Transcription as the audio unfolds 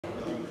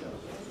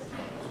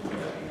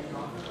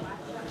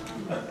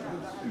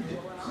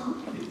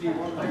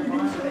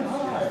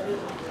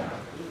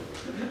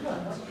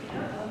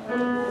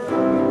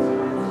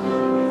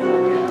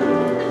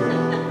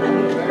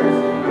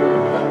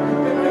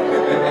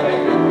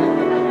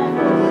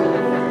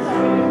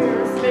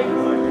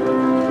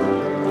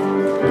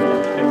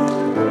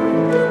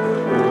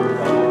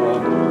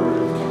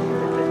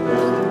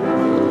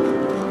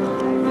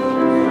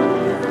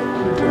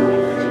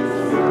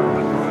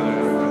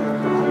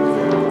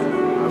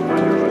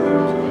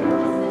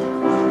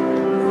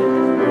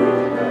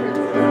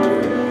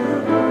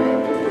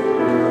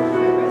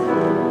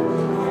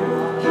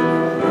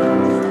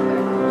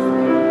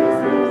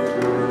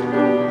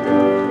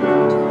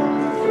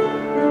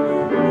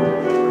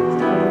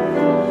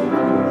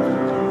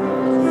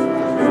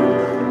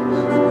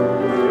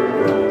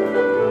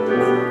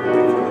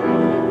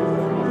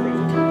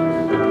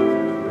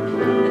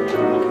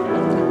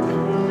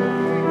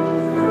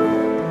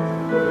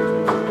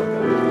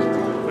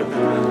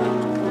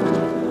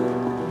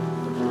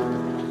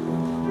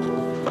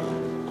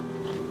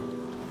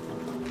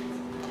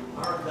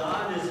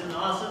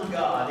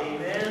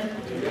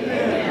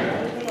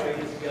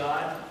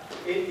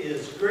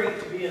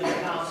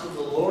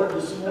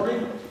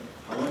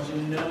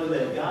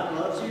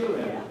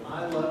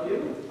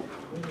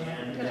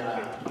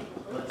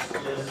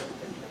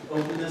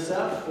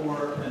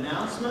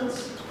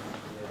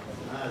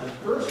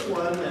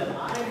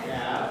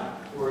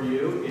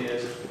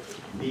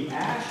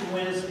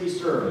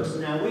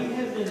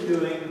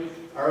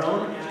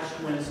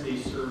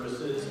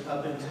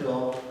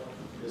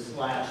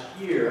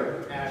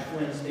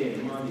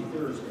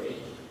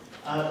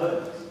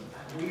But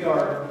we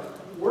are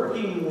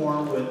working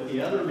more with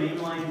the other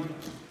mainline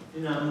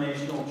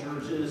denominational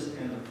churches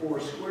and the Four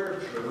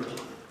Square Church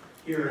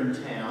here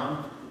in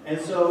town. And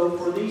so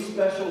for these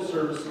special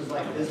services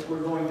like this,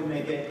 we're going to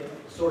make it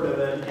sort of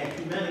an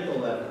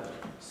ecumenical effort.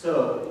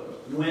 So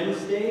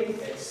Wednesday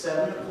at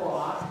 7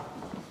 o'clock,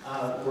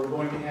 we're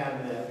going to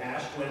have the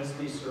Ash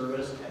Wednesday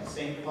service at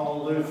St.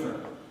 Paul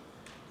Lutheran.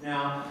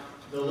 Now,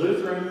 the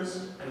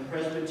Lutherans and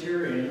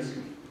Presbyterians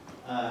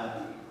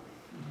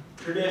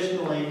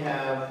traditionally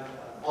have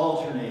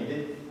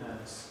alternated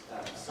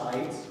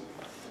sites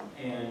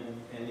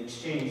and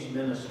exchanged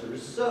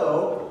ministers.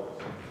 So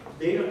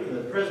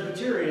the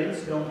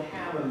Presbyterians don't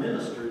have a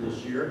minister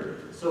this year.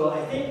 So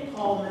I think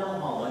Paul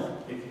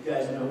Milholland, if you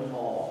guys know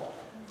Paul,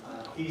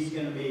 he's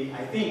going to be,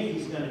 I think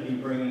he's going to be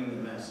bringing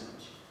the message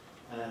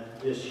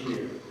this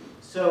year.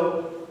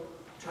 So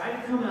try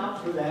to come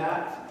out for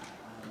that.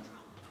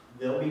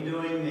 They'll be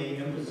doing the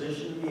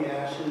imposition of the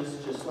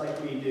ashes just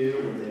like we do,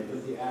 where they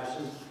put the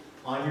ashes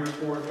on your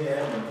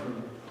forehead, and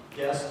from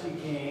dust you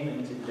came,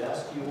 and to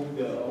dust you will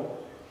go.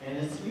 And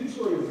it's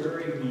usually a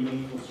very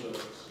meaningful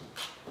service.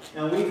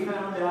 Now, we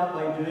found out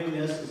by doing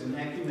this as an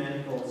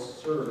ecumenical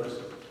service,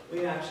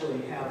 we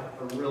actually have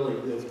a really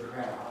good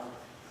crowd.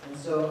 And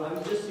so I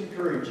would just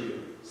encourage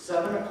you,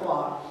 7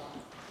 o'clock,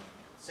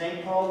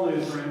 St. Paul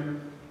Lutheran,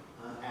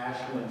 Ash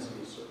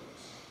Wednesday service.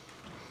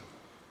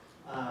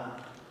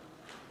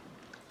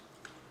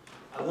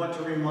 I want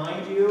to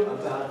remind you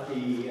about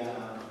the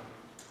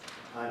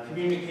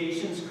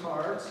communications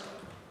cards,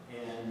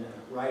 and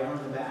right on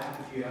the back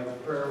if you have a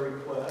prayer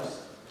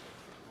request.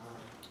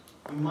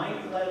 You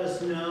might let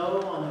us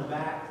know on the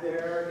back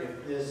there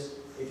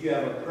if you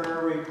have a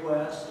prayer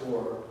request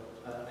or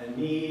a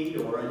need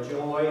or a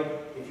joy,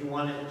 if you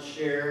want it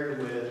shared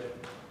with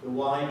the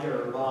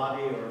wider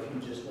body, or if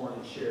you just want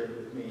it shared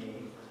with me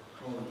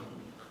only.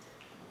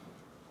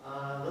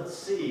 Let's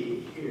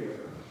see here.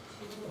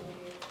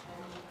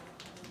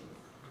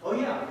 Oh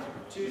yeah,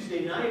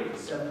 Tuesday night at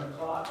 7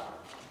 o'clock.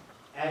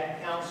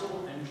 Ad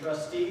Council and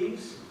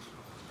Trustees.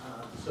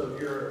 So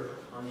if you're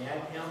on the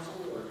Ad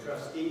Council or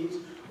Trustees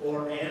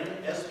or an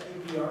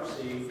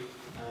SPPRC,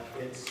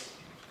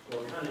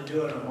 we're kind of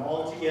doing them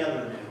all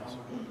together now.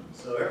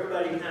 So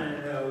everybody kind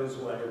of knows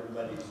what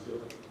everybody's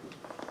doing.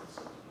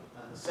 So,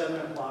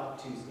 7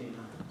 o'clock Tuesday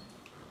night.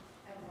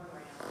 I have one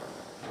right now.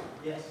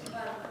 Yes.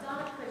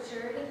 Donna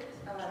Pritchard,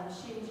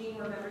 she and Jean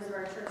were members of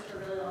our church for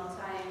a really long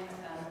time.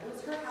 It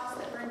was her house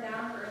that burned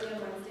down early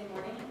on Wednesday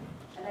morning.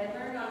 And I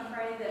learned on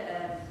Friday that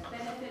a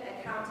benefit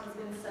account has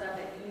been set up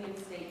at Union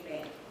State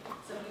Bank.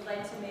 So if you'd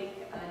like to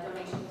make a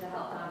donation to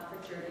help Donna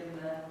Pritchard in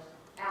the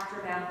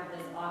aftermath of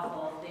this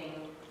awful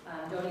thing,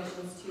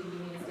 donations to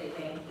Union State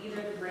Bank,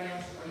 either the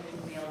branch or you can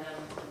mail them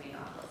to the main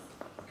office.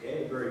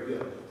 Okay, very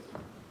good.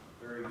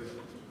 Very good.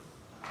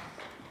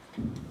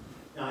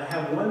 Now I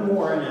have one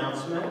more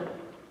announcement.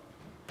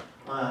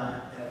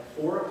 At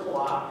 4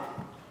 o'clock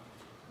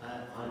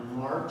on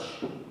March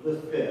the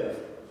 5th,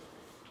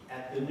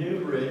 at the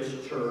New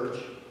Bridge Church,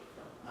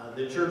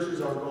 the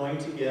churches are going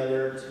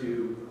together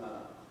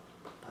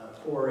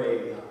for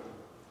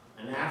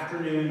an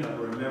afternoon of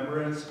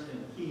remembrance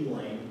and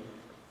healing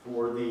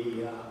for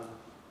the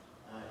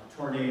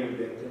tornado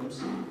victims.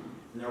 And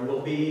there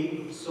will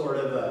be sort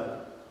of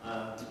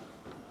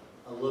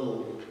a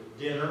little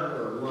dinner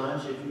or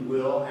lunch, if you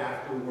will,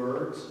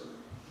 afterwards.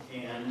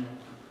 And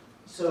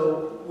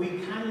So we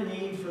kind of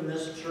need from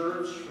this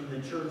church, from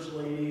the church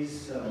ladies,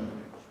 some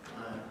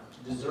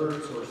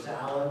desserts or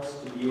salads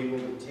to be able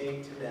to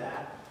take to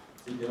that,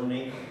 to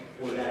donate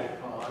for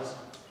that cause.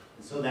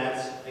 And so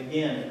that's,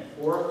 again,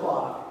 4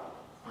 o'clock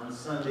on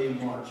Sunday,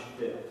 March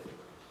 5th.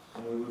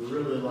 And we would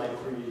really like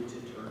for you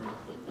to turn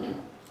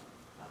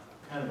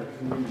kind of a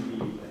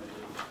community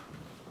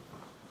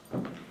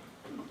event.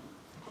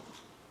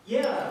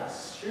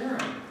 Yes, Sharon.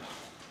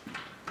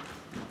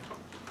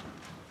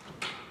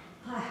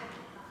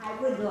 I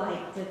would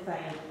like to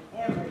thank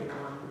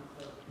everyone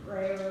for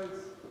prayers,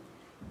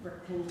 for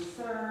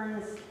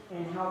concerns,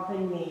 and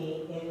helping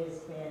me. It has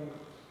been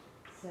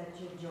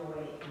such a joy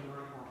in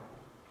my heart.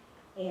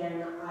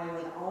 And I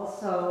would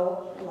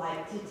also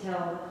like to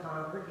tell the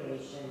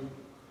congregation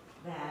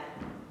that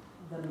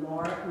the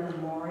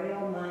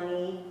memorial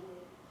money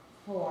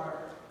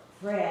for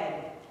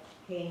Fred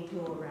came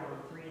to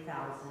around $3,000.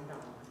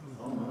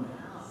 Oh my.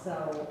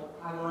 So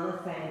I want to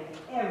thank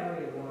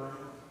everyone.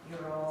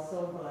 You're all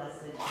so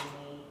blessed to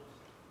me,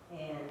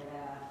 and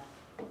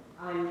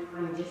I'm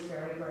just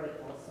very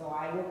grateful. So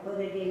I will put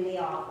it in the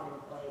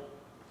offering plate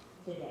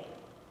today.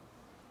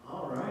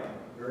 All right,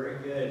 very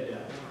good.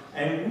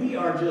 And we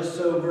are just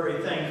so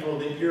very thankful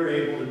that you're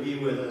able to be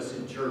with us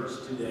in church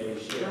today,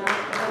 Sharon. My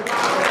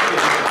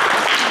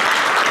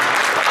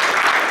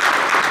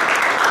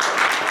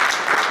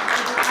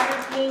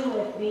daughter came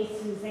with me,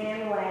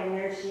 Suzanne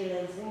Wagner. She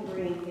lives in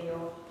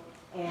Greenfield,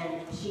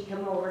 and she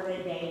come over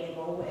today to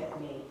go with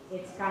me.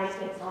 It's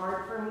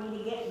hard for me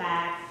to get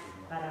back,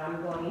 but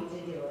I'm going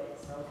to do it.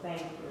 So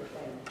thank you.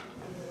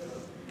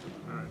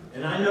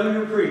 And I know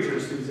you're preacher,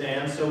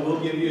 Suzanne, so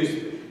we'll give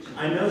you,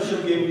 I know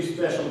she'll give you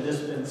special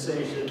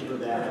dispensation for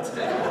that.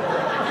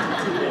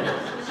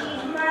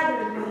 She's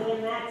mothered me,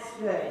 and that's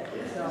good.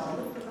 So.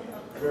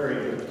 Very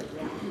good.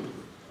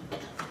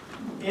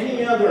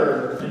 Any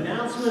other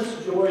announcements,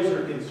 joys,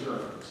 or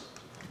concerns?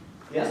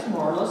 Yes,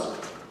 Marlis?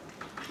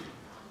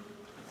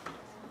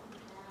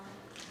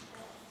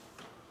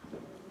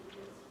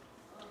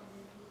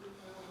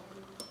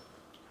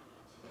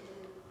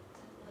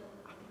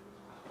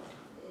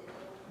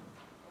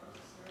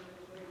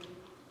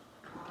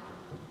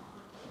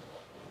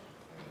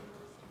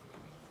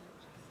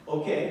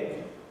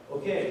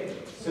 Okay.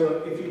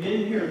 So if you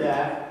didn't hear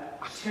that,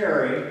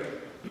 Terry,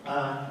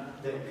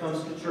 that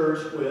comes to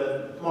church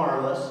with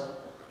Marlis,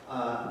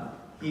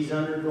 he's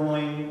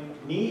undergoing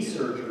knee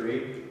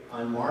surgery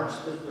on March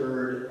the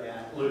 3rd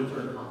at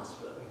Lutheran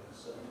Hospital.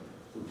 So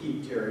we'll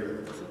keep Terry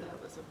lifted.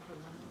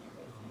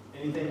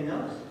 Anything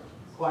else?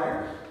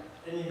 Choir?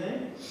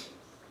 Anything?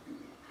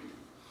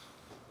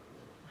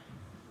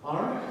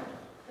 All right.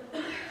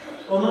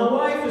 Well, my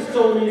wife has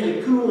told me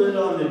to cool it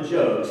on the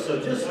jokes, so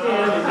just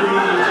stand and greet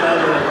each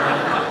other.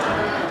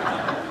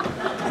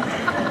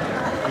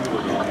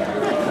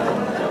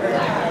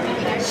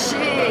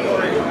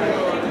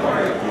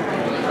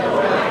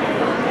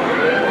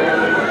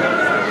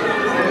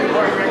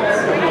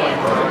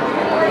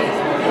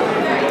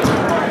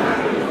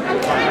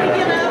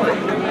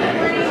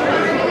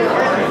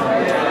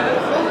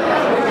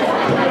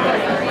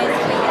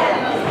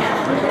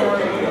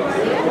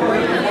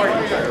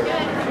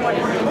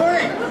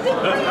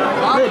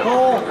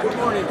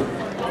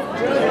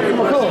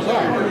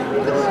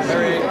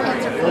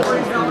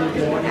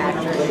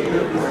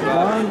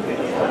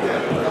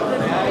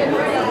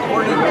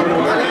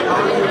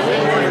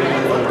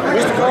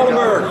 Mr.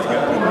 Caldenberg.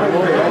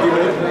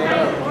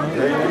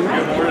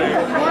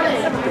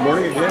 Good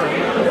morning again.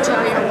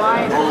 Tell you why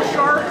it's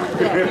sharp.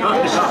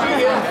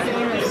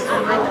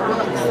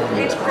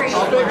 It's crazy.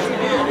 I'll bet you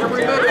did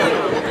every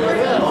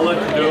minute. I'll let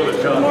you know the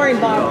Good morning,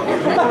 Bob.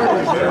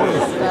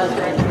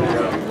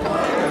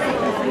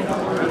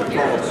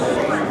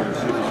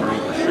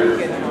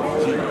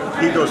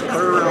 He goes, put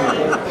her around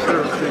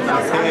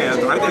his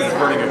hands. I think he's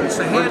burning it. It's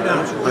the hand down.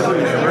 I think he's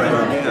burning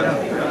her hand.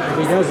 If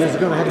he does, he's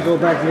going to have to go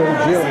back to the old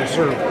jail and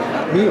serve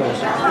meals.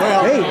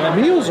 Well, hey, the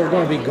meals are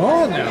going to be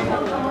gone now.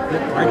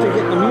 Aren't they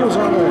getting the meals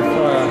out of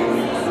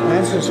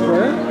Madison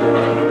Square? I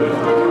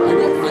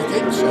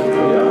think so. Yeah,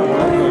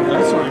 well,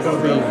 that's not going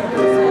to be...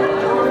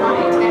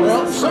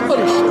 Well,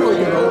 somebody surely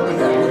going to open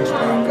that place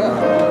back up.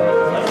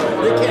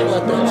 They can't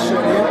let that sit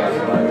in.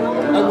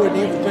 I wouldn't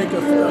even think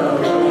of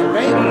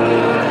bank.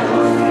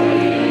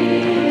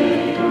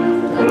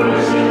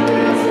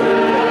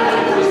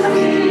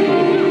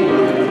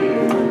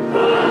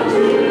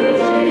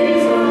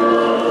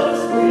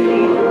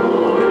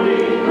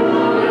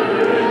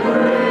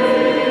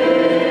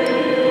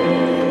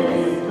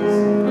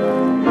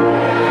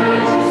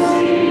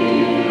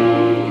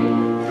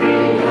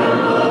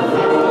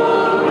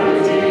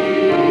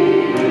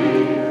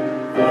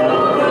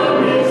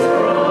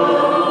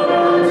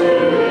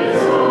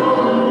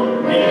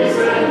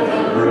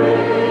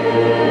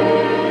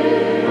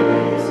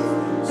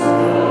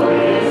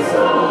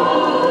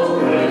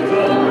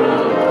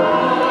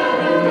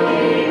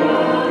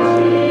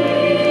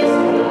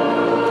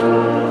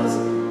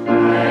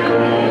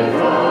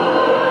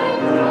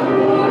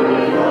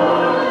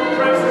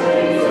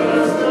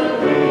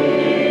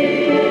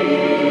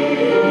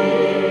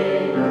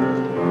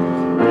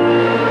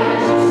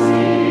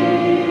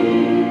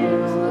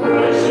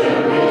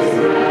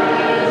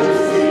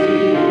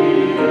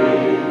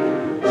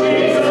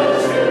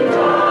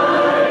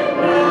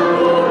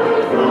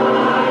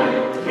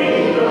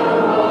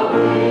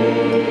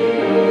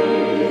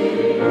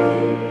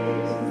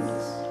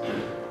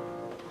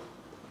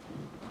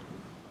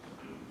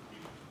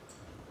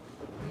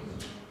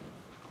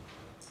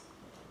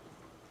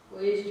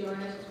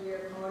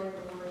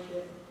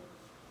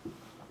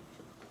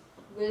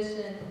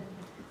 Listen.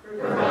 For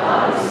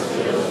God is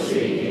still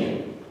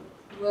speaking.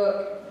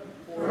 Look.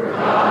 For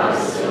God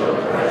is still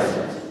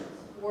present.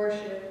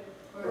 Worship.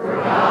 For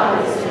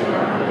God is in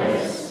our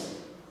midst.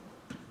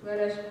 Let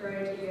us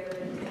pray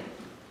together.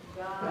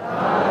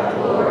 God of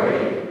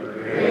glory,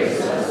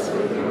 grace us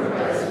with your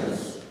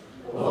presence.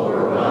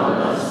 Overwhelm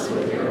us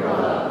with your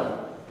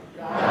love.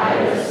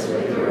 Guide us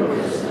with your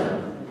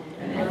wisdom.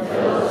 And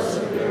fill us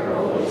with your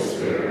Holy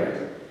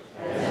Spirit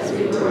as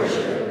we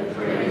worship and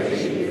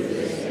praise you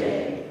this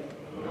day.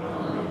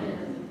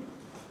 Amen.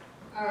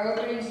 Our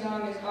opening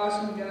song is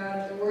Awesome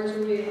God. The words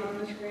will be on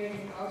the screen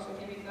and also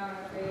can be found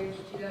on page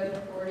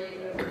 2040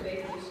 of the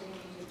Faithfully Sing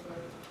Music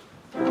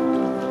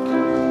Book.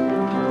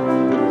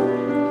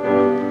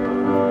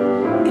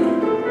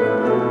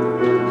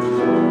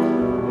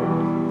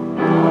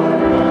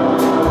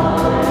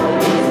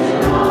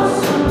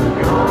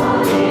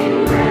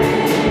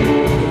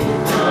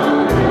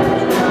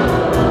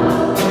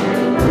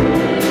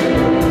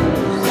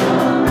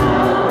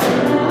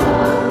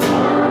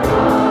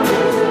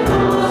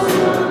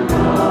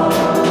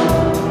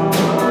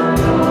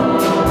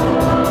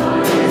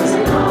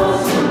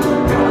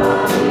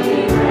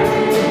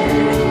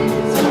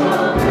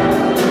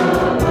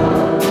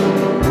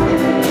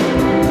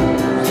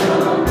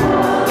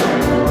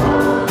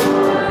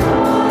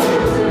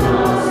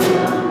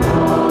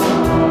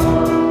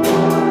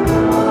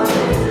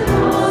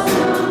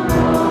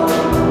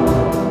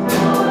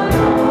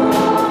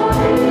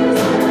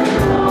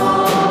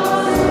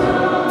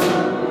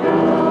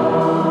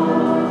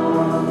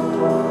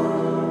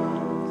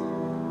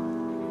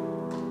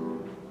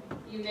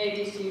 You may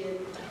be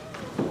seated.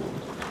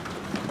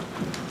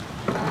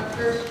 Our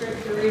first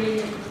scripture reading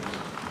is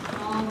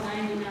Psalm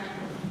 99.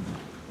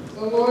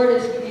 The Lord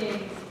is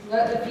King.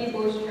 Let the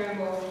peoples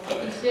tremble.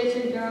 He sits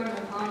enthroned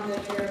upon the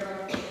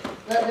cherubim.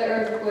 Let the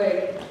earth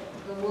quake.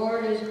 The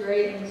Lord is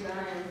great in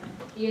Zion.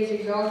 He is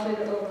exalted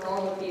over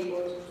all the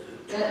peoples.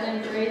 Let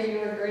them praise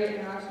your great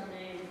and awesome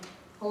name.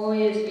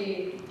 Holy is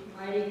he,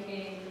 mighty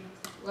King,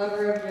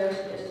 lover of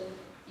justice.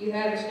 You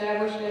have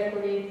established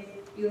equity.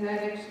 You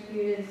have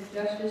executed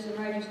justice and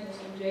righteousness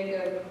in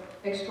Jacob.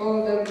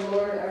 Extol the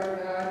Lord our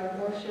God,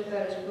 and worship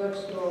at his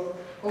footstool.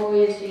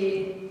 Holy is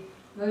he.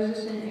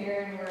 Moses and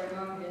Aaron were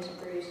among his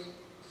priests.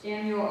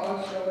 Samuel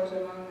also was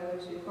among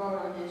those who called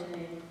on his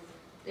name.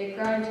 They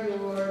cried to the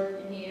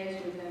Lord, and he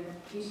answered them.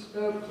 He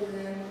spoke to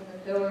them in the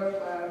pillar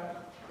of cloud.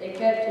 They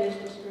kept his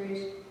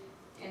decrees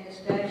and the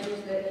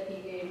statutes that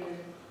he gave them.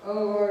 O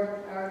Lord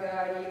our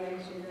God, you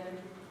answered them.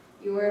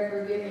 You are a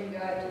forgiving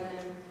God to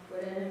them,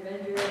 but an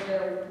avenger of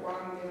their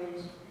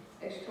wrongdoings.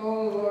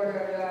 Extol the Lord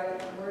our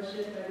God, and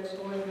worship at his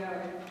holy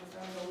mountain,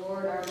 for the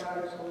Lord our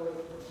God is holy.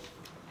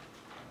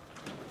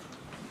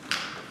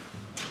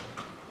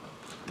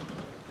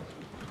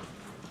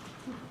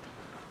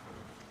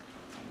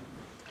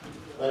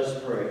 Let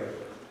us pray.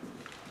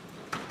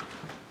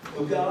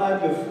 O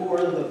God, before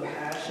the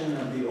passion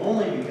of the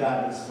only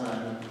begotten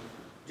Son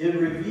did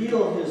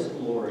reveal his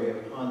glory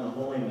upon the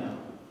holy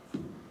mountain,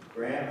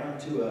 grant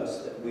unto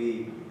us that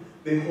we,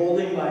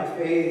 beholding by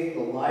faith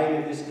the light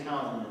of his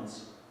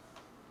countenance,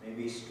 may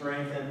be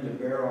strengthened to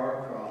bear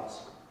our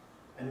cross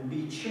and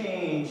be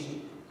changed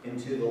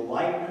into the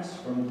likeness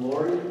from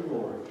glory to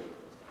glory,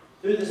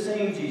 through the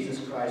same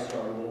Jesus Christ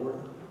our Lord,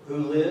 who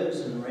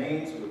lives and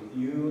reigns with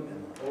you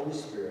and the Holy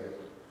Spirit,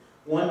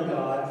 one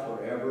God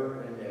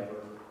forever and ever.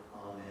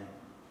 Amen.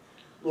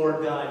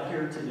 Lord God,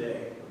 here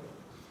today,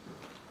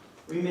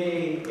 we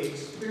may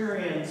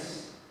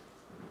experience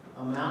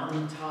a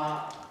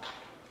mountaintop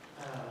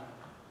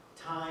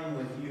time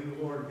with you,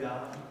 Lord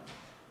God,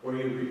 where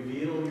you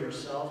reveal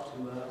yourself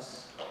to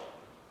us.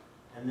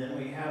 And then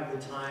we have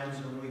the times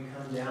when we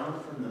come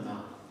down from the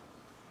mountain,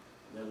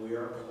 that we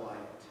are quiet.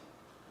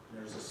 And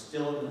there's a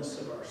stillness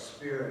of our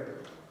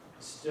spirit,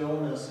 a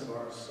stillness of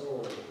our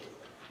soul,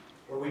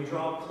 where we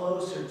draw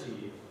closer to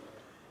you.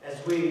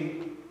 As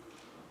we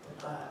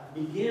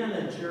begin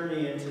a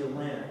journey into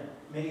Lent,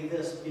 may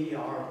this be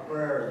our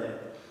prayer,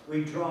 that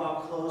we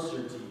draw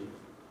closer to you.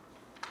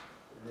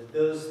 And that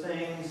those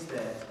things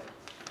that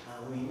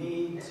we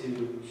need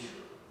to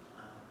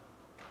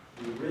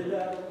be rid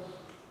of,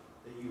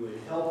 that you would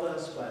help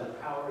us by the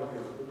power of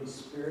your Holy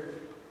Spirit.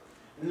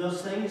 And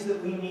those things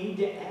that we need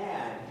to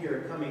add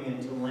here coming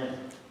into Lent,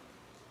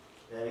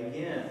 that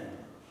again,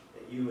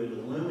 that you would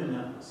illumine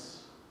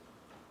us.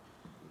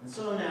 And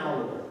so now,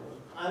 Lord,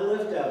 I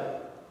lift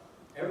up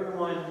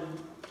everyone,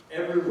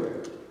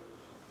 everywhere,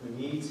 who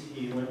needs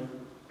healing,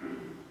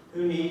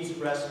 who needs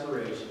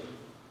restoration,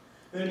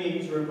 who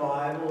needs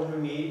revival,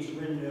 who needs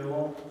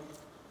renewal,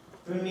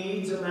 who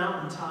needs a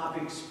mountaintop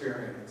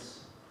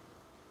experience,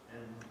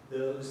 and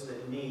those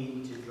that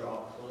need to draw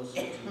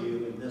closer to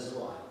you in this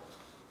life.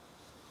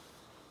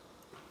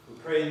 We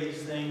pray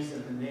these things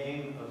in the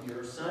name of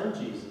your Son,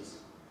 Jesus,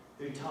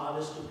 who taught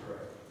us to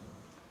pray.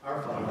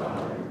 Our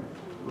Father,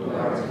 who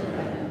art in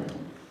heaven,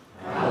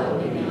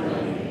 hallowed be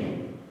thy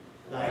name.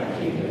 Thy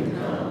kingdom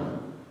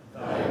come,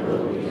 thy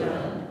will be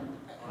done,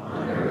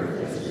 on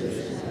earth as it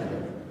is in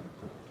heaven.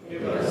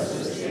 Give us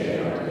this day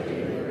our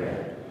daily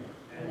bread,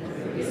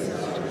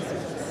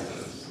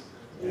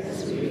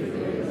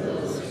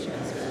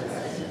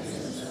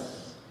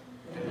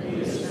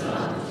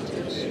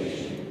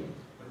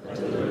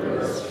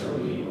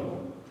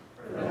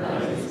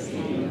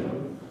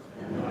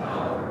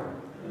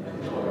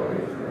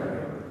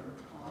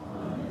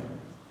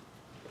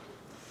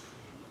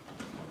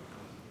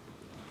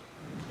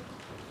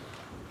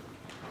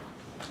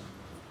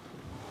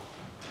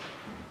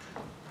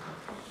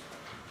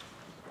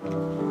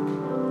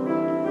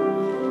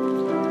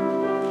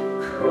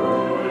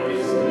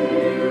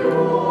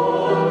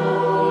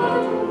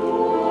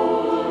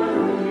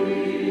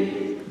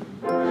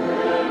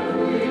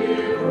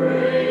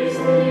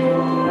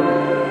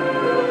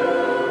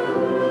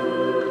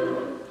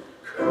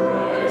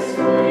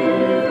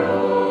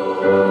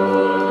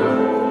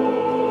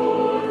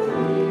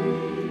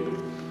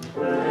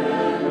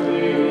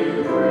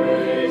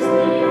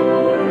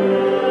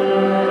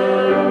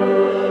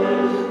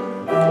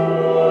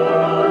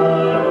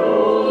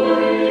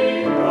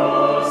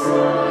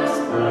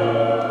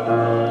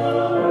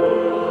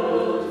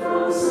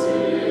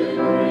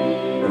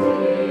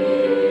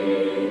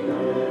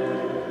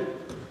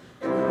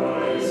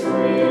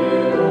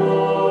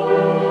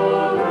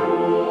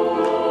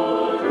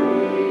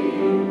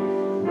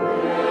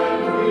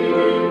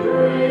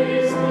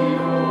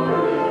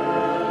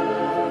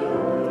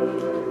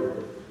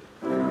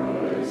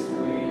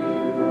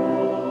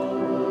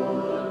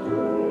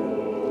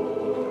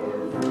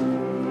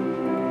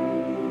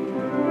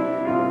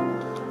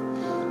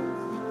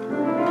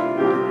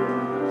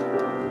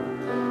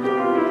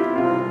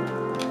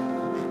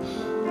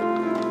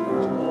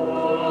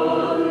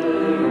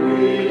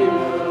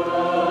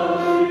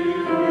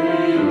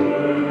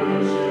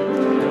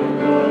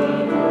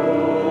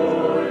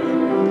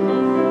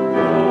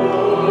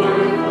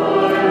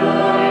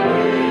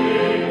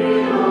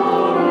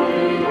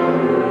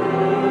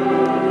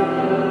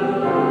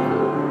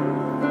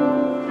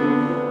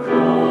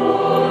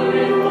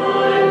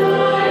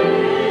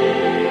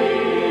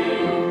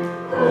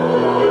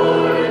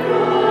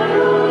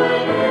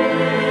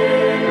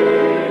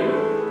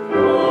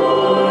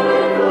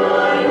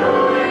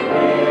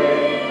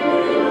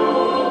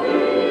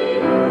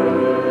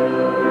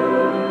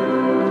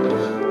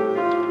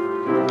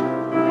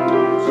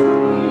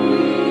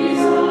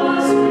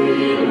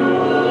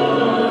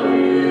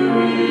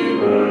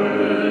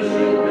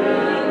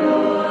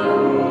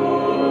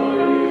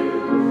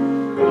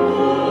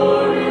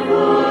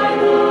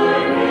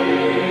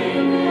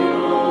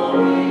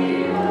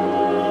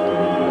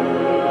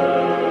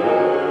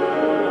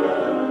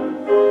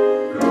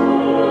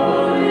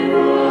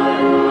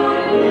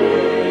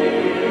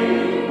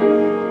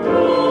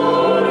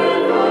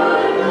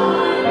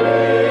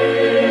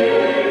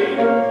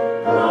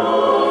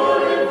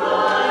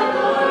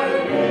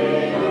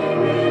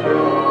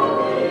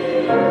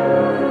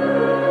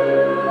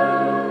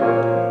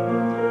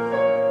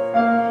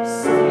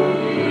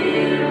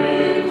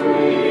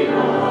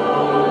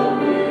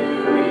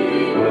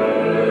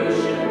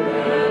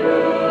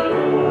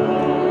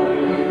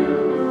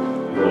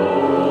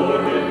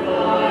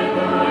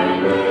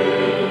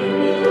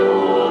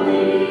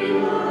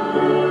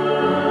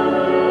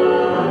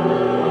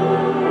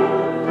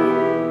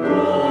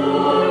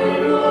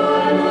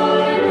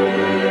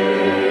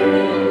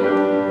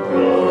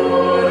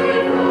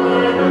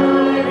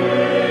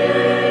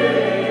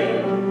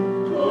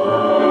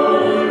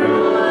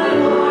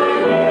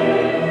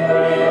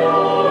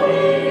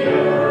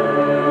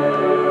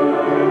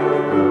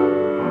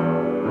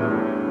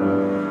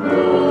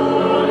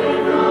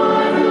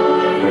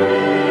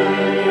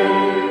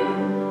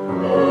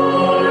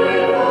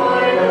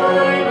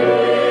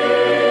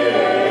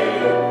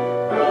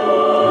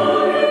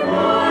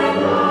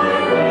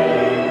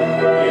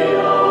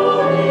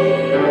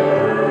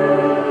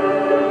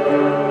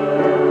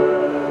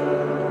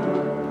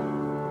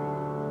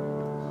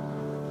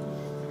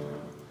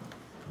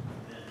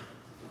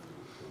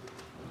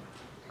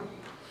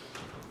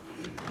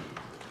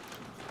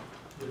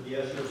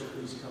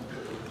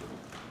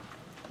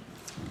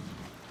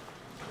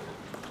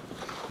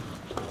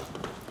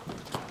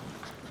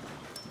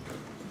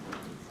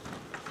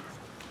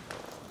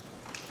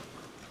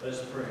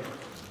 Let's pray.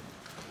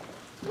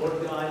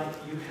 Lord God,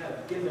 you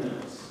have given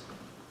us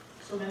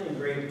so many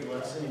great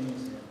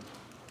blessings and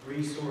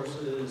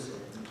resources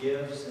and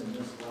gifts in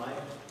this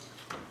life.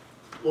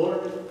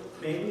 Lord,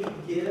 may we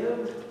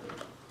give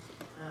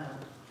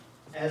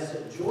as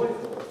a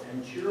joyful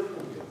and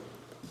cheerful gift,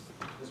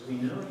 because we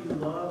know you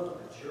love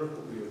a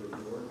cheerful giver,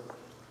 Lord.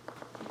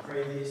 We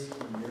pray this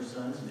in your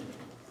Son's name.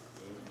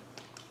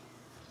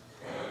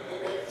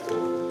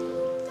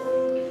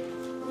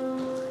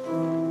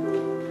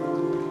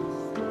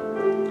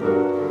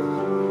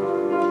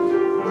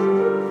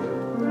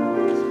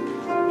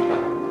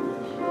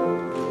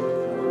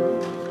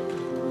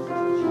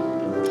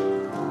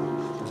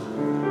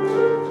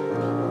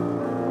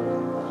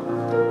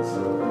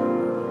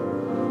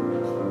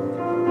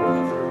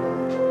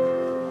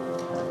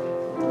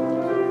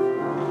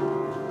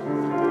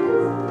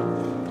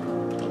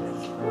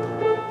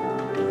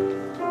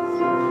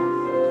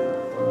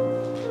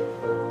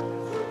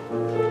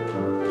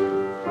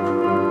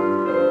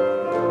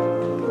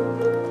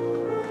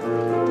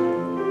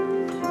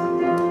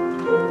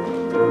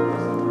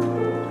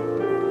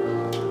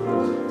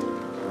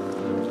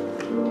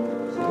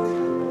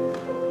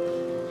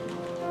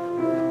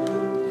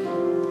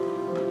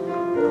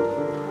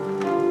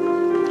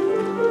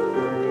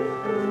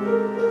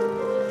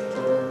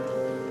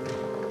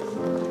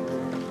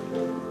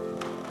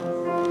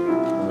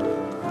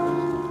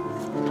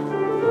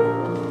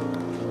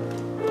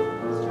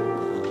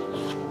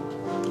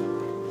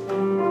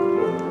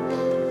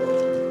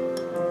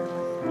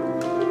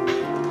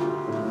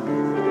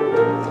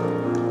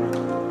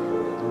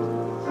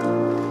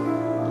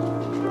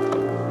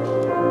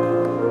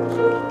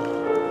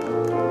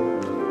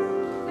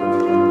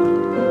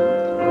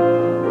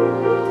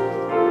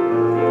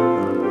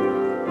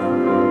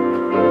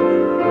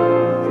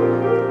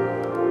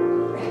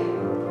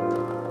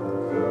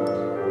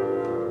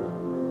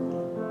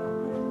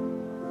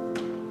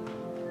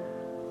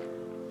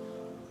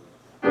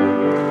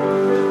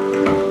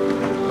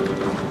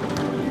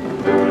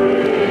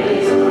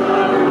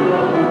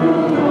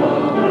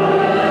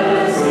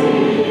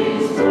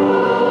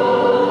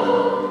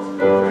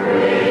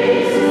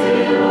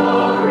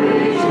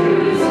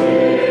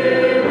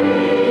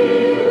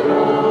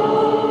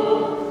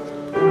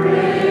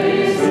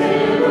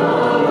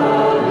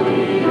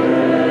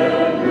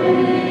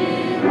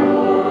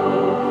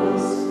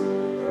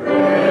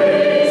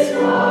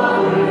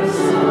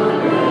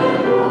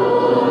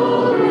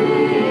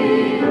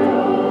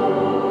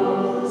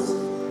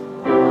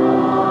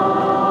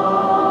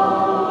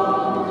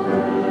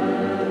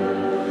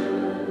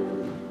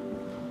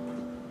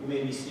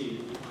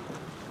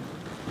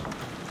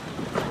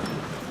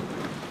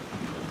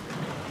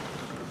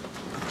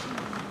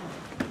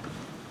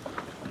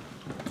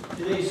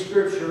 Today's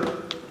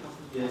scripture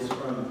is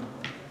from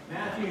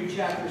Matthew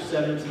chapter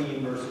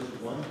 17, verses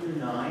 1 through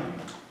 9.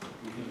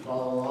 You can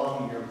follow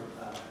along in your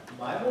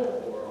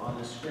Bible or on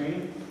the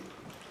screen.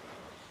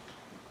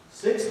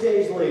 6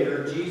 days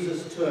later,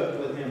 Jesus took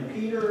with him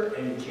Peter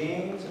and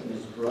James and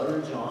his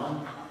brother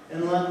John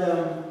and led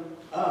them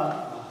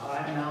up a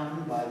high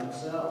mountain by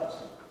themselves.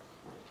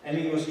 And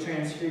he was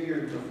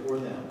transfigured before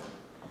them.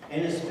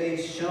 And his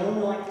face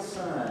shone like the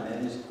sun,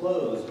 and his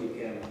clothes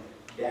became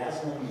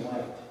dazzling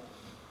white.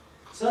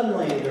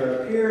 Suddenly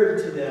there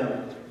appeared to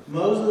them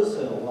Moses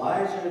and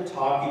Elijah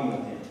talking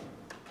with him.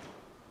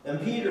 Then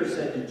Peter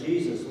said to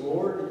Jesus,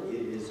 "Lord,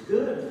 it is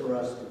good for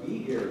us to be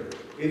here.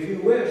 If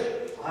you wish,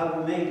 I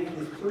will make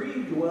the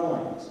 3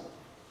 dwellings.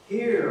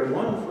 Here,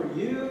 one for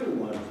you,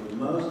 one for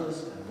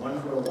Moses, and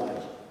one for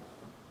Elijah."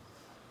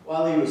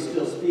 While he was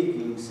still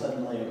speaking,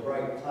 suddenly a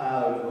bright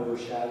cloud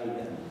overshadowed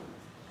him.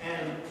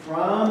 And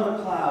from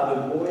the cloud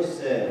a voice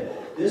said,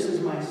 "This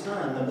is my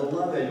son, the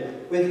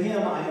beloved. With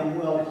him I am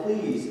well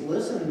pleased.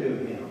 Listen to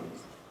him."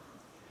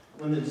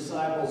 When the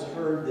disciples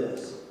heard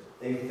this,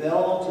 they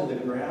fell to the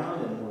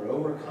ground and were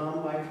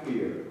overcome by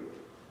fear.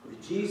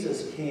 But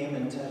Jesus came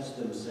and touched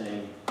them,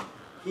 saying,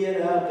 "Get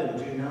up and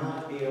do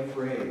not be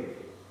afraid."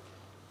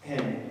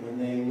 And when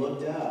they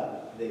looked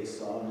up, they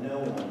saw no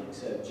one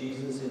except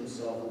Jesus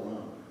himself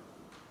alone.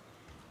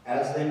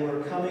 As they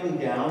were coming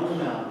down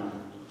the mountain,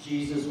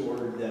 Jesus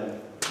ordered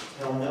them,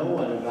 "Tell no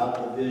one about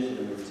the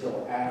vision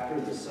until after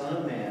the Son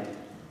of Man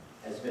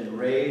has been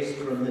raised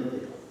from the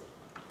dead."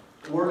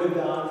 The word of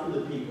God for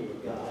the people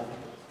of God.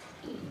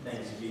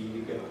 Thanks be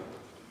to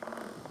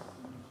God.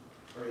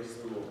 Praise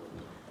the Lord.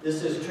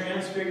 This is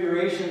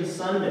Transfiguration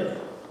Sunday.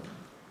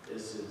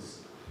 This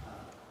is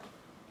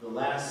the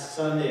last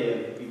Sunday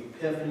of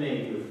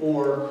Epiphany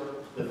before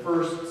the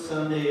first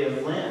Sunday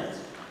of Lent.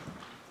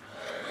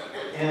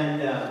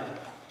 And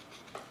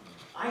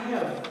I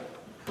have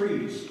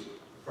preached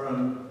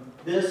from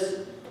this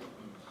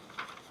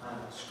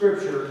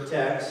scripture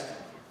text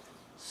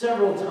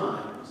several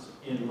times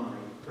in my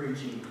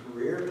preaching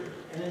career,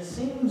 and it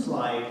seems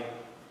like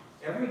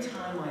every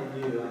time I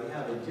do, I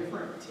have a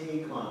different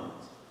take on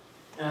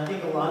it. And I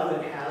think a lot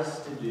of it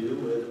has to do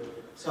with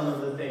some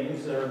of the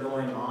things that are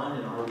going on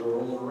in our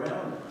world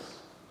around us.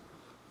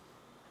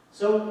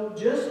 So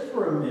just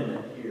for a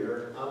minute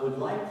here, I would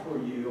like for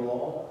you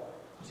all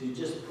to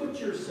just put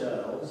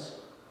yourselves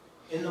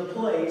in the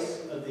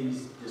place of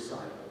these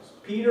disciples,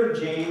 Peter,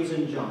 James,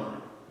 and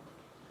John.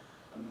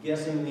 I'm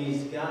guessing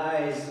these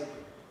guys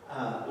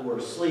were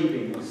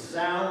sleeping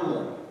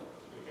soundly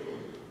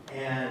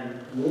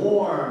and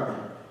warm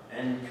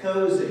and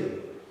cozy.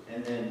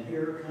 And then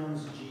here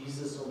comes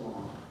Jesus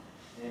along,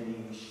 and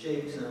he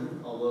shakes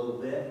them a little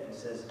bit. He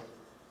says,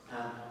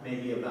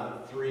 maybe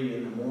about 3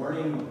 in the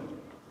morning,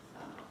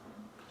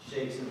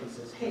 shakes them and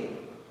says, hey,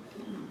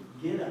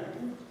 get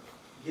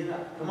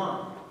up, come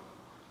on,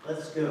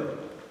 let's go.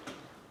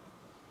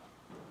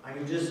 I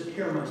can just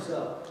hear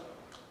myself,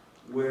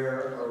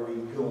 where are we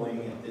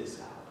going at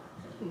this hour?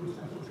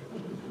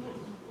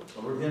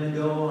 So we're going to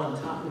go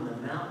on top of the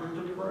mountain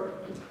to pray.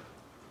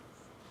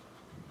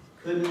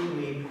 Couldn't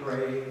we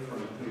pray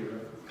from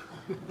here?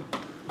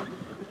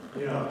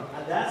 You know,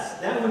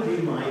 that would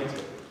be my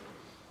take,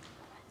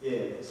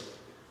 is,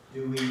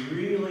 do we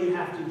really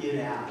have to get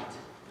out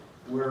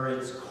where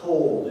it's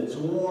cold, it's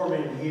warm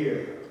in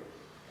here,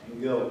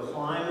 and go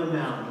climb a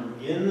mountain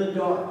in the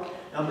dark?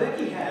 Now,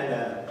 Becky had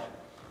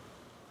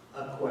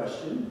a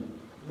question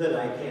that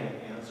I can't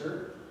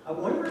answer. I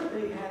wonder if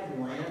they had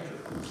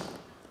lanterns,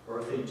 or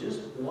if they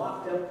just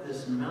walked up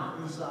this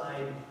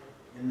mountainside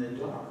in the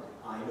dark.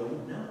 I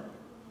don't know.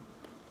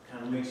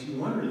 Kind of makes you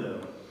wonder,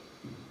 though.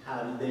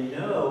 How did they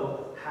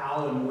know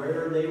how and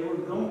where they were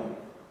going?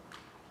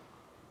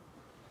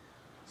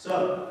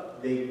 So,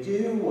 they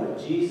do what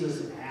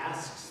Jesus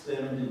asks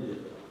them to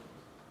do.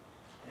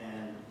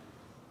 And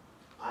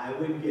I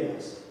would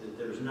guess that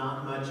there's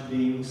not much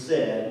being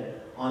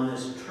said on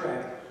this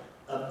trek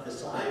up the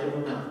side of a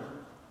mountain.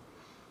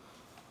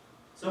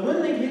 So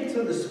when they get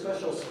to the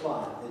special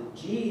spot that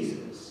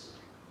Jesus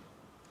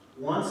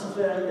wants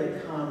them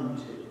to come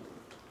to,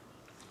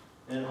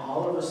 then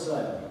all of a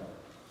sudden,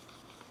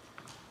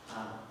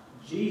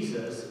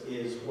 Jesus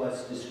is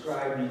what's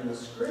described in the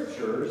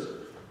scriptures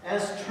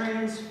as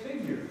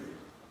transfigured.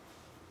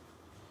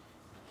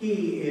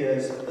 He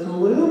is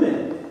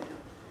illuminated.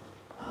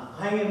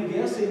 I am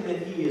guessing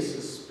that he is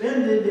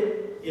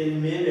suspended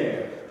in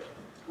midair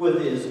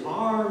with his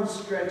arms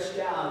stretched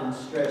out and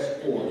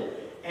stretched forward.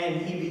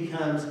 And he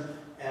becomes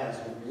as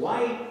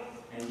white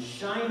and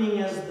shining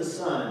as the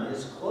sun.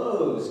 His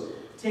clothes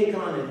take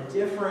on a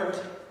different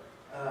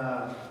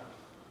a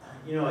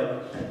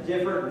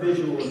different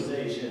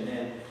visualization,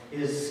 and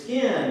his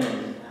skin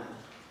and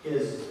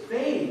his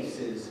face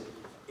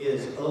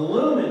is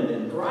illumined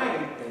and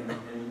bright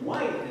and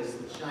white as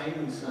the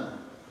shining sun.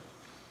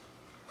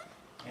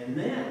 And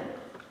then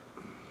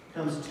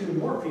comes 2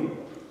 more people,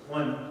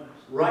 one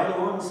right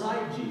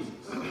alongside Jesus.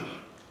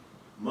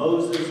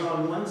 Moses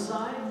on one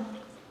side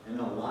and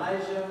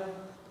Elijah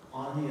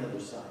on the other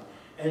side.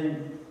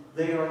 And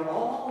they are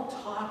all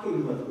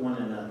talking with one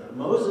another.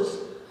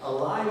 Moses,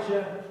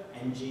 Elijah,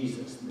 and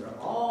Jesus. They're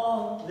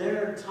all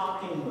there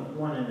talking with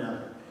one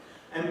another.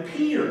 And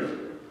Peter,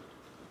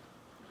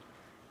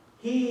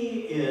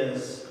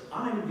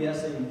 I'm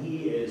guessing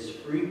he is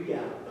freaked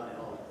out by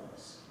all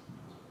this.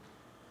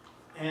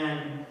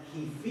 And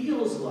he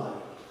feels like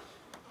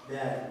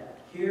that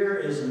here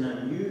is an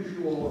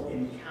unusual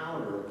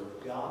encounter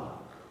with God.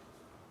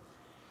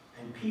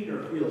 And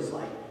Peter feels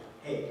like,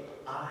 hey,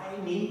 I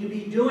need to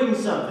be doing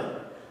something.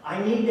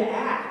 I need to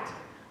act.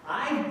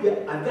 I've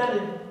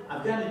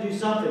got to do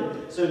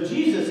something. So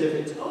Jesus, if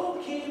it's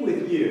okay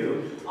with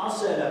you, I'll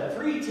set up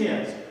 3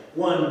 tents.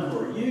 One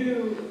for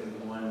you,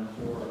 and one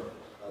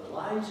for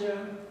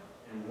Elijah,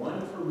 and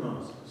one for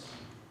Moses.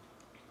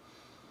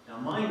 Now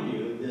mind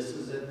you, this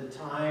is at the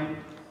time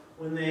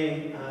when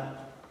they,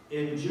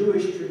 in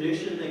Jewish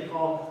tradition, they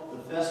call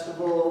the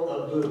Festival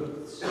of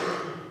Booths.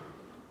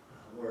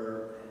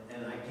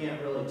 And I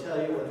can't really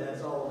tell you what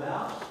that's all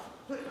about.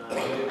 But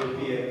it would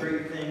be a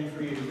great thing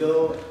for you to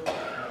go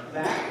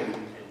back and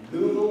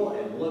Google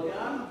and look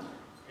up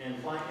and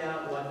find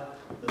out what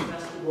the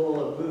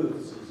Festival of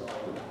Booths is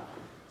all about.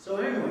 So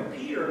anyway,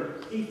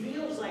 Peter, he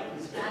feels like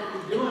he's got to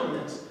be doing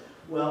this.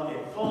 Well,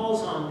 it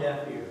falls on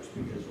deaf ears,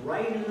 because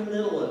right in the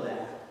middle of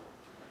that,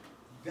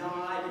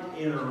 God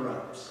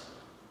interrupts.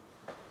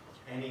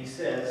 And he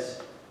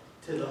says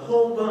to the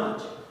whole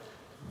bunch,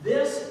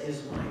 "This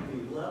is my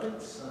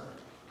beloved Son.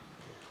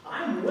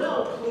 I'm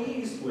well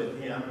pleased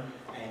with him,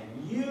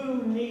 and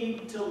you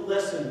need to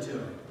listen to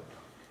him."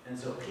 And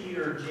so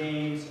Peter,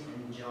 James,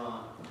 and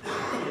John,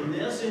 in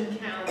this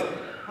encounter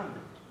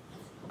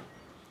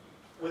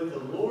with the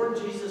Lord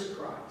Jesus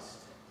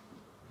Christ,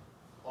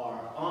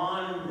 are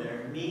on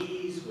their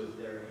knees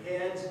with their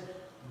heads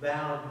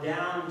bowed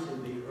down to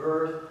the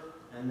earth,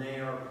 and they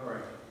are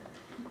praying.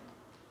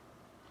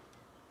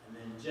 And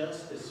then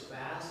just as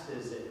fast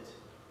as it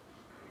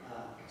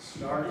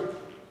started,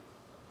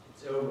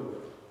 it's over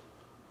with.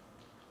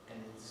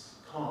 And it's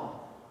calm.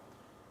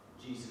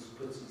 Jesus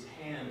puts his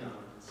hand on it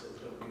and says,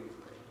 "Don't be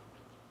afraid.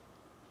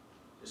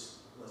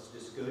 Let's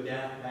just go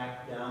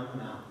back down the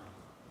mountain.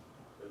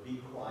 But be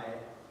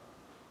quiet.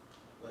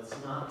 Let's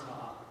not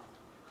talk.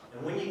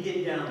 And when you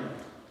get down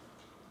there,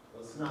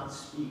 let's not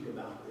speak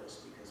about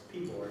this, because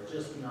people are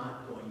just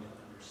not going to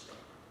understand.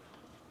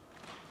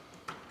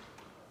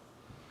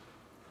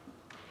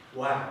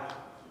 Wow,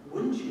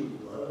 wouldn't you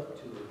love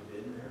to have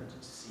been there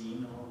to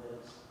see all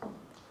this?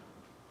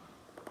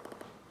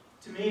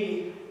 To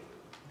me,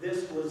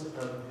 this was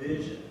a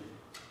vision.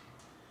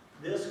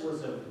 This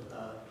was a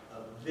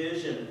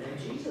vision, and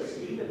Jesus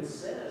even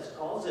says,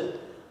 calls it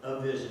a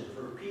vision.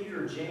 For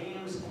Peter,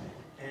 James,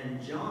 and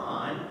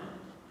John,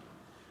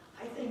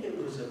 I think it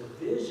was a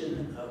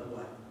vision of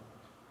what?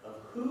 Of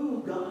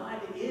who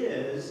God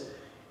is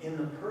in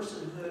the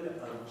personhood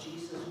of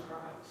Jesus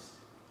Christ.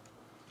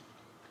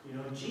 You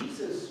know,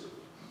 Jesus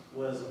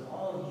was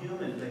all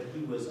human, but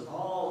he was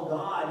all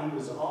God. He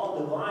was all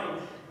divine.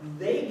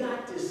 They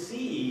got to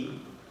see,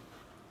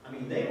 I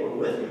mean, they were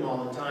with him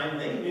all the time.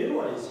 They knew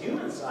what his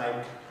human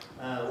side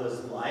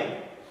was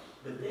like,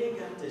 but they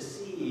got to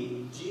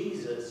see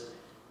Jesus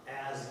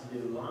as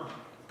divine.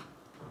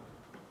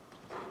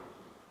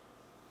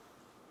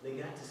 They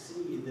got to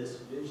see this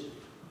vision.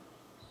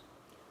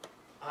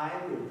 I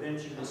would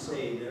venture to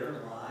say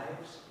their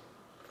lives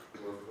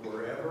were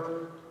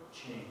forever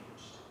changed.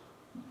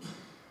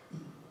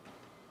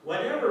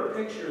 Whatever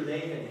picture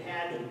they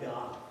had of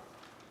God,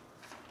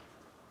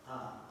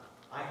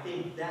 I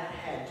think that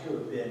had to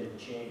have been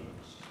changed.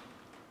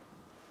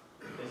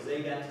 Because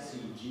they got to see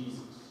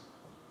Jesus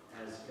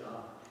as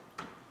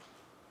God.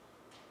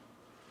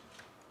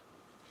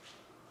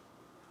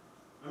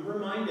 I'm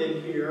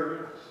reminded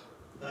here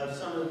of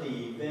some of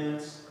the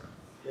events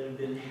that have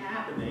been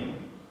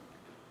happening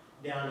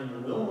down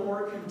in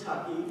Wilmore,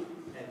 Kentucky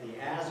at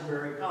the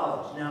Asbury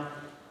College. Now,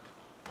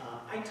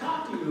 I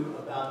talked to you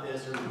about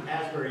this, or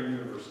Asbury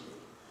University.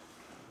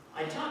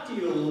 I talked to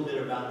you a little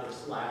bit about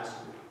this last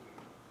week.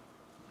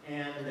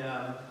 And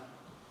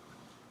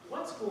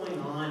what's going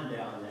on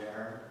down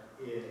there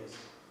is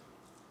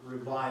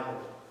revival.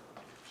 I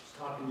was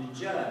talking to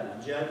Judd.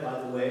 And Judd,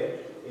 by the way,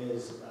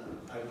 is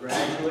a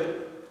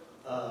graduate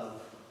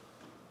of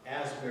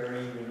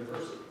Asbury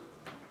University.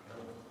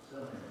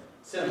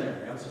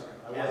 Seminary, I'm sorry.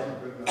 I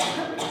wasn't big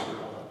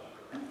enough.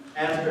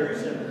 Asbury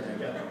Seminary,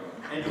 yeah.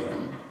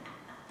 Anyway.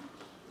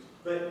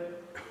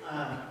 But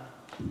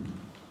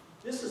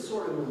this is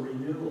sort of a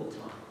renewal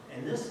time.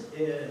 And this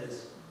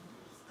is,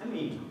 I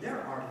mean, there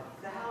are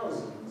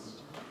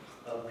thousands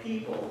of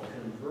people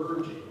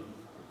converging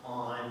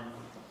on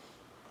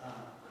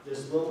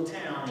this little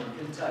town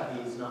in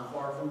Kentucky. It's not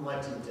far from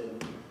Lexington,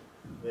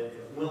 but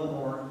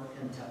Wilmore,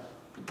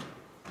 Kentucky.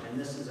 And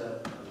this is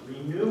a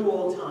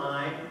renewal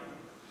time,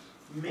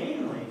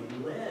 mainly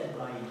led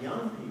by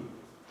young people.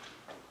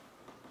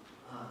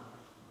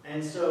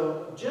 And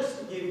so, just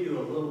to give you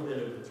a little bit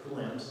of a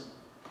glimpse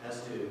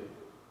as to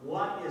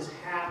what is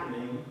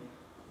happening,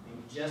 I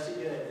think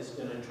Jessica is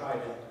going to try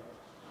to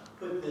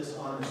put this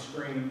on the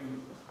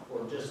screen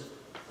for just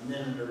a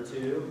minute or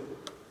two,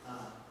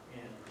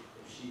 and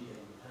if she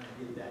can kind of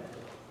get that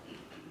going.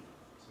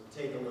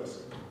 So take a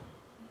listen.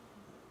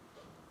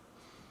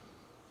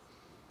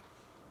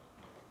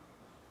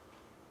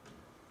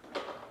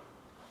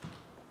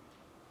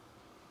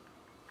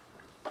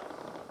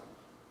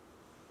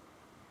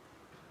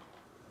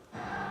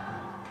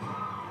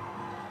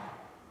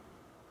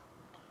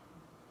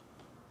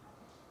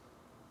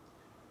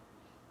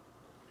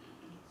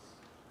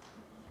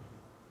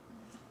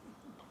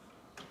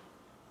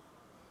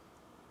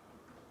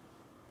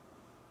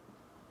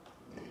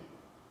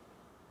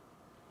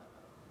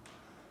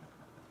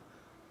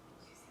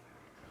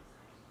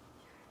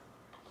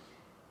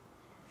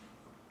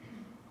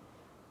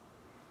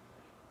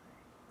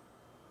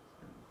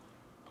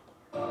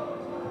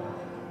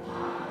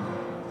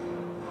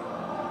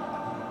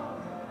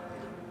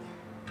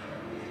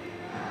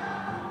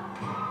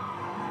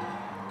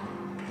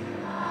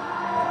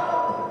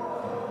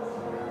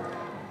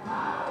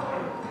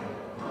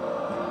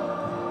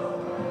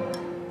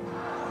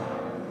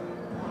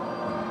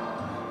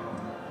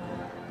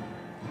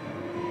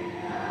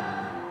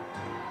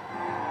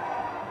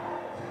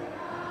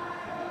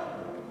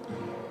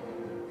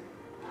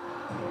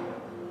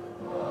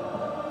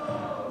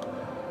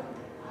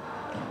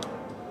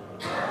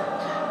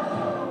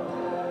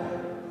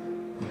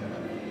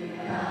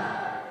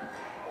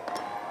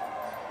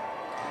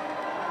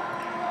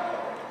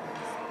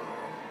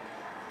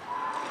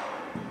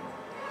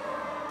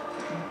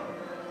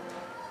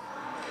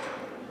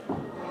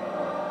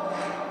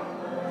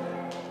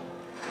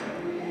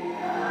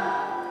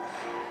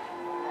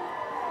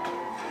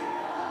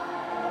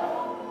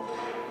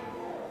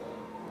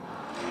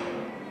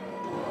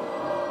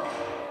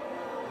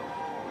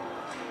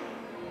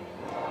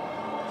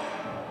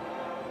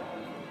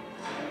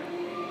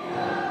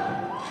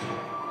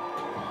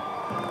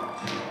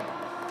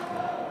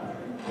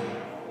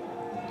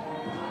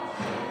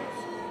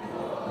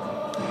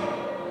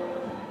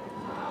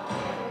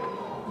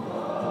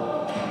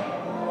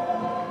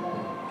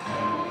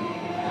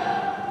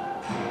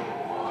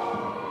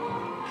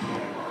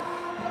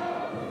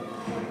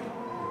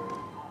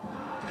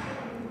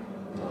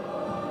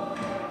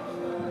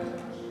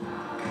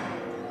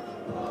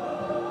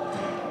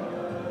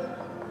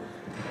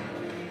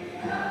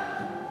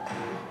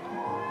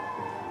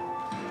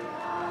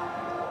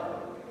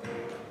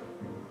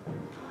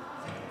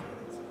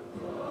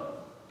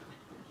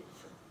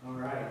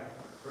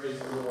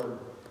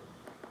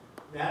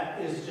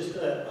 that is just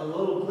a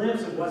little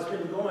glimpse of what's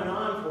been going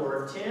on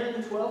for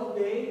 10, 12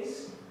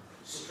 days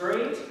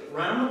straight,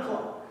 round the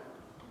clock.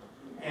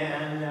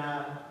 And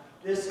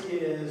this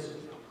is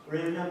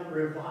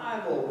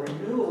revival,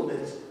 renewal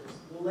that's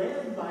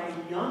led by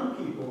young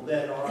people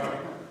that are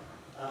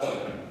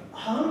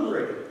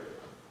hungry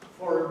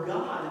for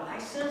God. I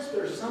sense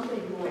there's something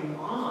going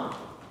on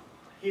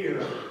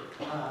here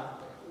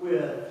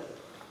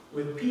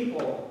with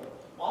people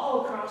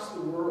all across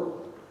the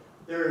world.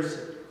 There's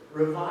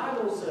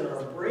revivals that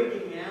are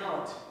breaking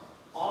out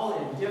all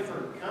in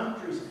different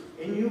countries.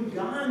 In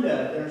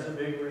Uganda, there's a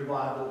big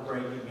revival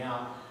breaking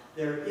out.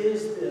 There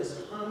is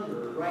this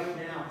hunger right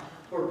now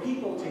for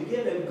people to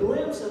get a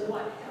glimpse of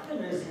what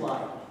heaven is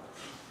like,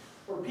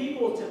 for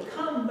people to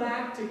come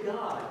back to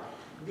God.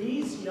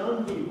 These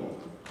young people,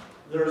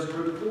 there's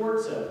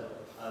reports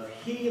of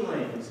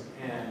healings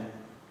and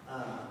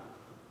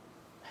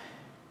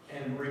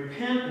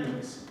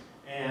repentance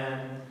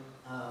and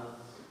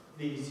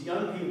these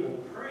young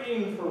people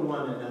praying for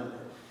one another.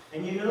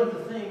 And you know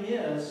the thing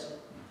is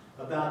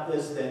about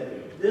this,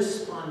 that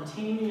this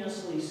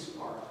spontaneously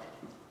sparked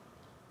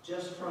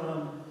just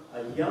from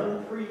a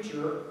young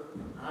preacher.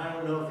 I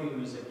don't know if he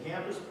was a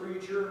campus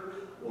preacher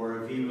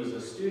or if he was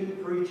a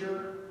student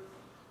preacher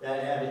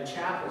that had a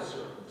chapel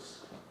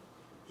service.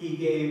 He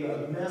gave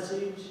a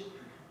message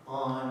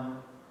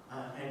on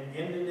and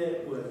ended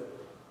it with,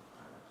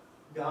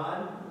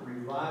 God,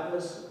 revive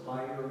us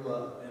by your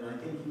love. And I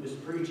think he was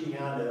preaching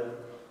out of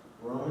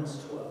Romans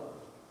 12.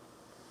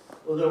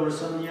 Well, there were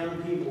some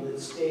young people that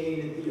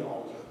stayed at the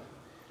altar.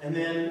 And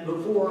then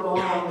before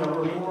long, there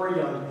were more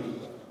young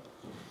people.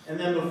 And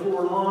then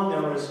before long,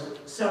 there was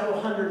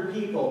several hundred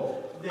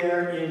people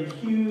there in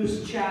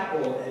Hughes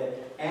Chapel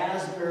at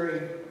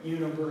Asbury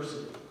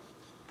University.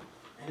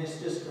 And it's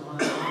just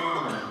gone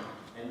on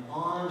and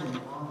on and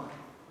on.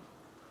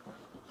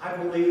 I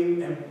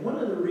believe, and one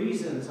of the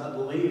reasons I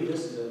believe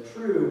this is a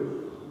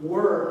true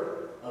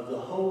work of the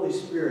Holy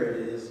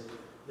Spirit is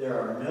there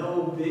are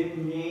no big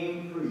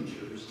name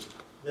preachers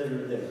that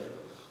are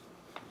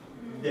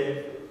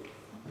there.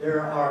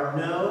 There are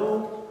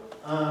no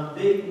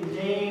big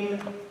name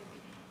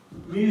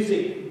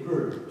music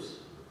groups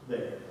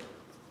there.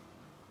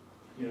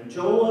 You know,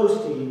 Joel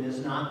Osteen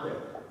is not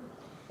there.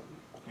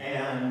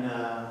 And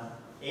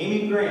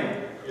Amy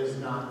Grant is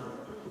not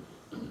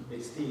there.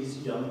 It's these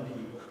young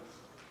people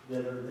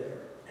that are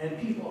there. And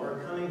people are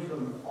coming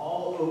from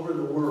all over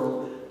the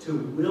world to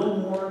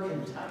Wilmore,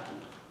 Kentucky,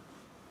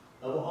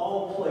 of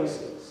all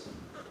places,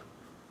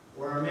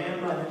 where a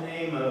man by the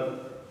name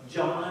of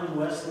John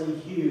Wesley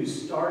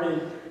Hughes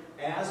started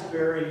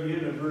Asbury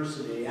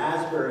University,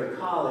 Asbury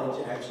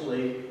College,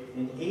 actually,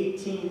 in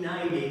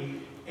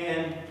 1890,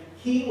 and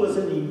he was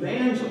an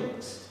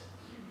evangelist.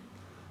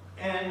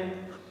 And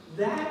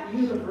that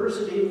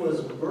university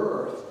was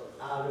birthed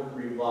out of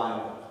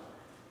revival.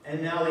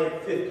 And now,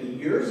 50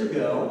 years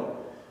ago,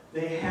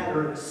 they had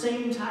the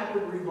same type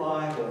of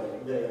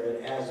revival there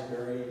at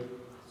Asbury. It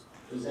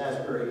was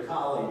Asbury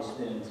College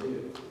then,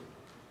 too.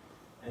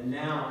 And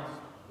now,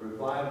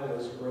 revival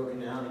has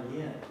broken out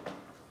again.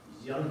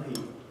 These young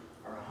people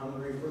are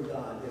hungry for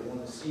God. They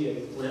want to see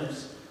a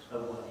glimpse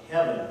of what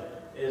heaven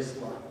is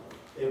like.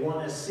 They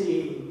want to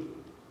see,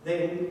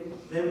 they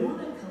want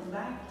to come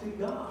back to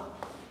God.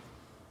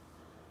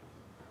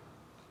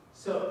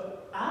 So,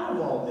 out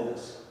of all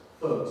this,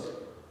 folks,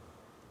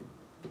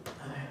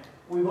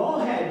 we've all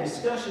had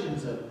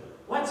discussions of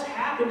what's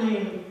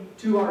happening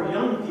to our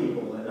young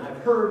people. And I've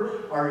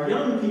heard our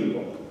young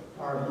people,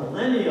 our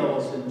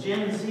millennials and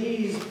Gen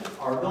Zs,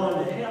 are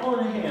going to hell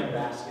in a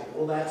handbasket.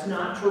 Well, that's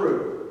not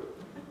true.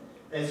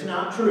 It's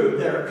not true.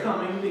 They're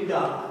coming to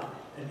God.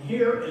 And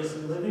here is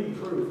living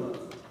proof of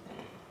it.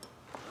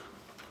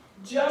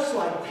 Just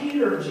like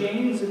Peter,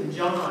 James, and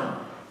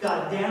John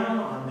got down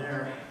on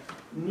their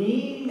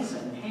knees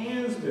and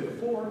hands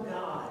before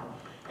God,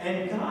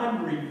 and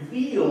God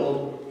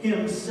revealed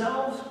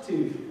himself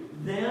to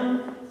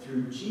them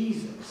through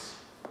Jesus.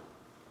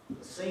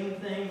 The same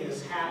thing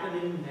is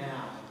happening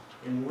now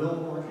in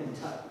Wilmore,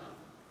 Kentucky.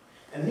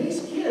 And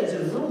these kids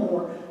in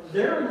Wilmore,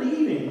 they're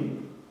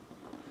leaving,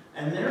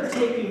 and they're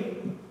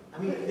taking,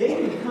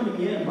 they've been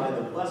coming in by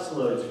the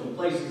busloads from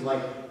places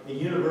like the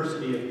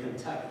University of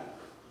Kentucky.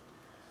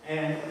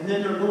 And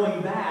then they're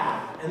going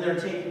back, and they're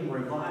taking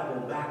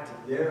revival back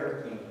to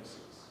their campuses.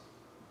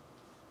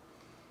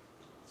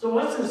 So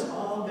what's this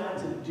all got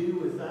to do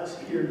with us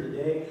here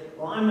today?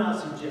 Well, I'm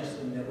not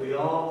suggesting that we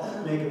all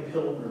make a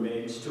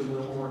pilgrimage to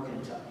Wilmore,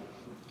 Kentucky.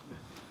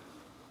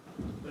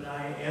 But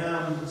I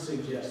am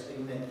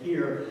suggesting that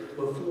here,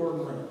 before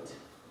Lent,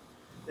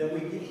 that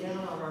we get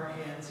down on our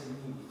hands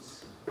and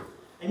knees.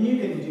 And you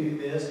can do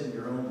this in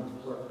your own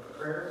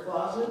prayer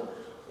closet,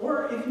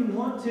 or if you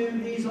want to,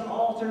 these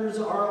altars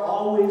are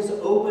always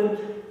open,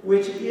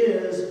 which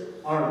is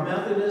our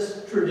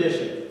Methodist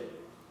tradition.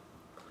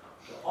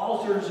 The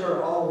altars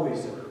are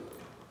always open.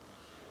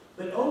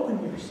 But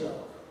open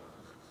yourself.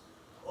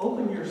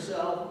 Open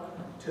yourself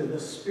to the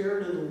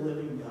Spirit of the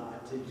living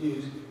God to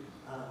do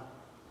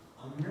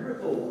a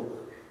miracle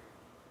work,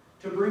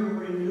 to bring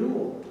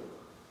renewal,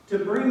 to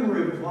bring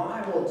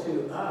revival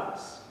to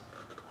us.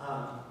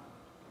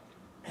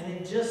 And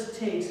it just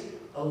takes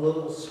a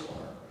little spark.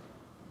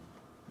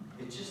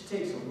 It just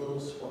takes a little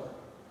spark.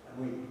 And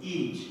we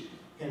each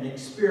can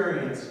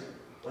experience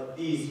what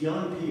these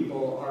young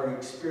people are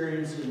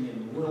experiencing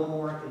in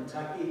Wilmore,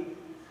 Kentucky.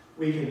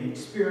 We can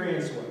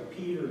experience what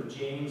Peter,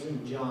 James,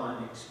 and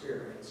John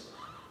experienced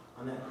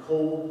on that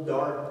cold,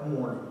 dark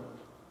morning.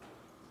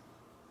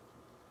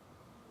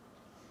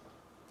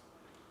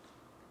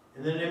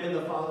 In the name of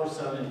the Father,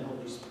 Son, and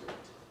Holy Spirit.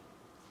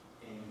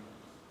 Amen.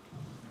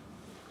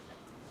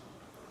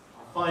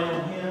 Our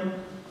final hymn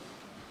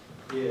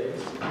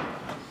is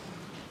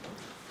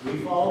We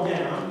Fall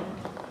Down.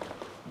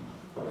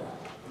 I'm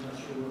not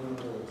sure where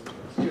the words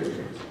are. Here it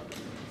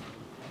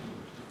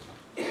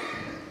is.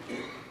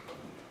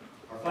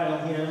 Our final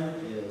hymn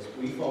is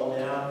We Fall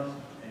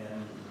Down, and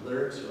the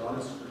lyrics are on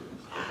the screen.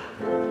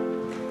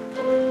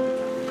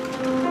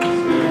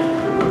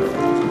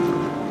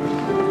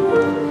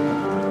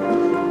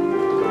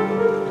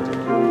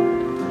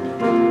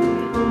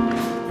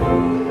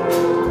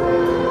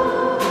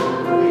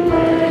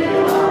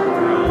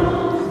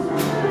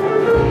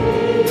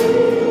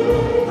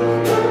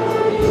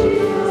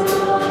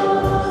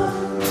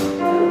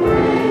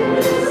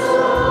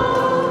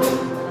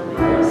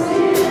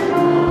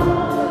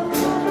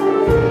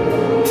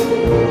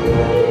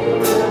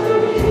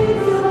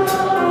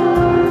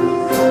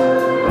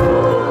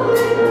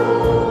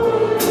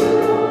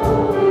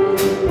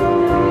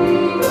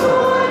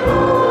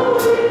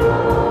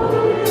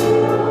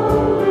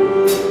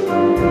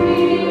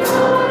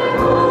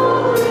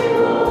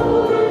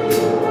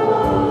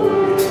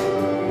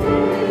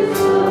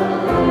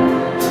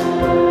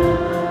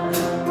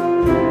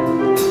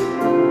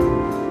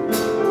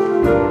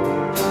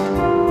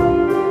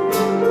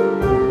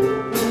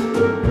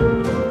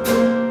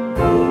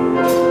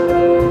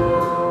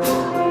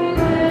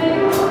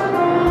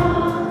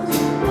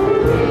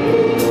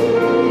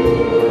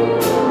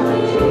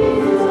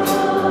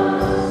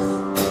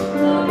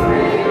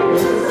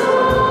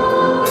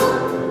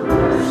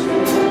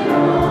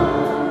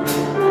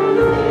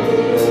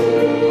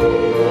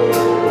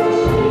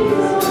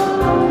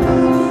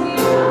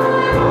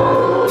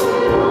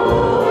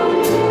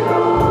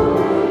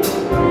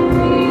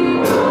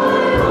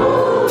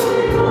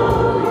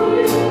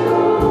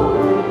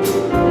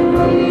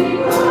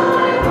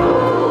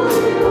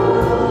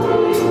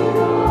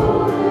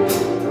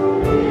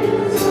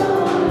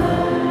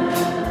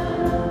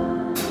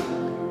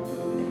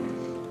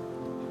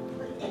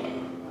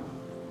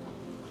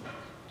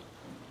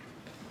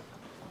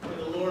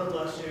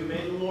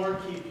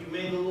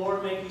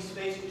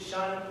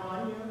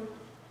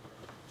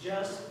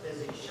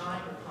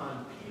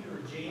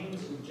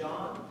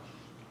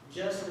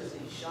 Just as he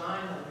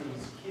shined on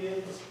these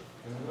kids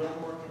in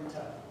Wilmore,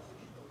 Kentucky,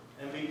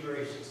 and be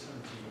gracious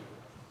unto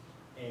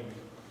you.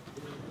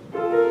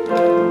 Amen.